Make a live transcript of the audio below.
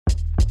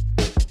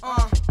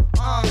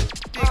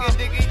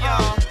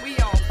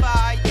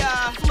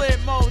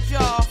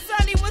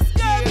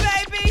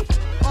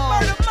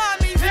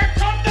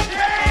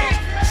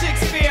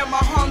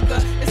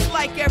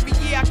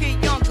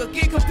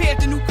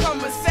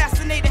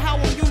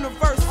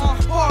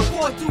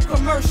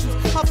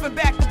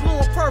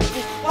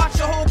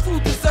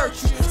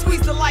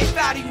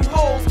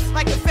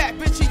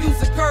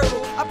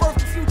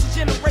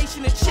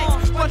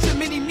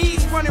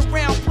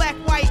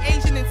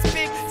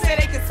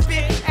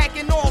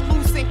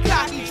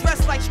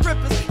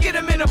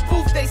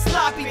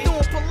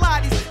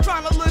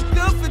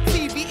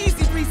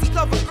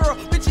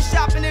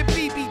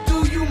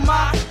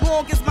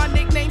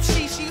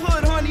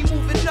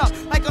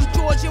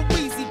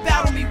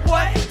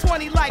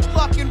money like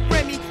Luck and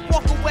Remy.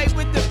 Walk away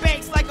with the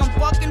banks like I'm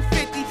bucking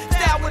 50.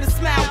 Style with a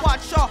smile,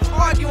 watch y'all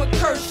argue and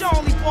curse. Y'all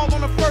only ball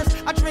on the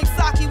first. I drink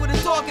sake with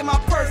a dog in my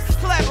purse.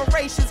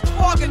 Collaborations,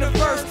 hog in the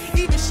verse.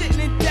 Even shitting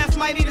in death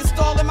might need a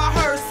stall in my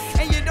hearse.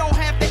 And you don't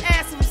have to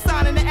ask if I'm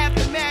signing the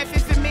aftermath.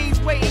 If it means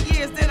waiting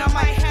years, then I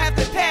might have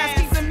to pass.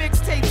 Keep the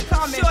mixtapes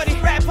coming. Shorty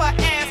rap her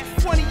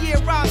ass. 20-year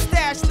rhyme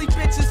stash, leave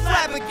bitches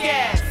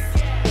flabbergasted.